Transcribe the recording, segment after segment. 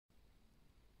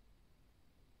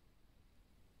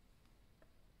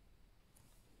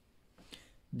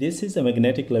This is a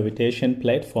magnetic levitation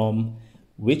platform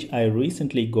which I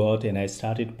recently got and I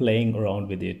started playing around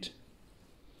with it.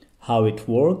 How it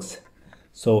works?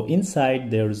 So inside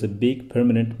there is a big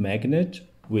permanent magnet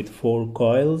with 4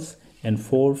 coils and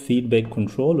 4 feedback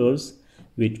controllers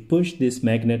which push this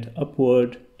magnet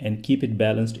upward and keep it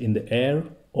balanced in the air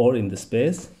or in the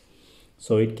space.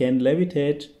 So it can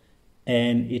levitate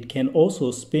and it can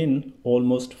also spin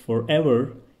almost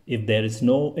forever if there is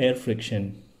no air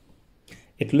friction.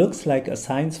 It looks like a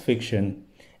science fiction,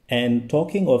 and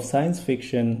talking of science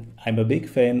fiction, I'm a big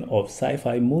fan of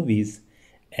sci-fi movies,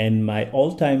 and my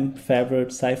all-time favorite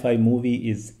sci-fi movie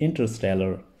is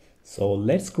Interstellar. So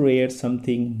let's create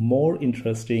something more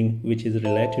interesting which is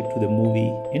related to the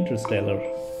movie Interstellar.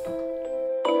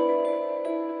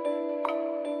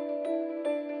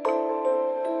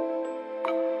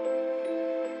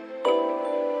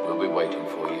 We'll be waiting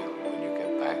for you when you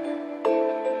get back.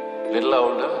 A little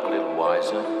older, a little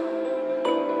wiser,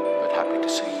 but happy to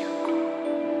see you.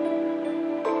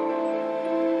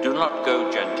 Do not go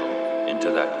gentle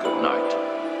into that good night.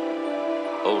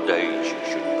 Old age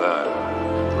should burn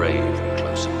and rave in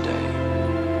close of day.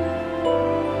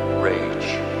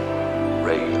 Rage,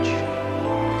 rage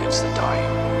against the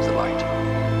dying of the light.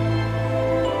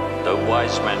 Though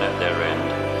wise men at their end,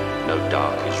 no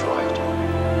dark is right,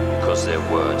 because their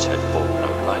words had brought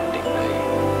no lightning.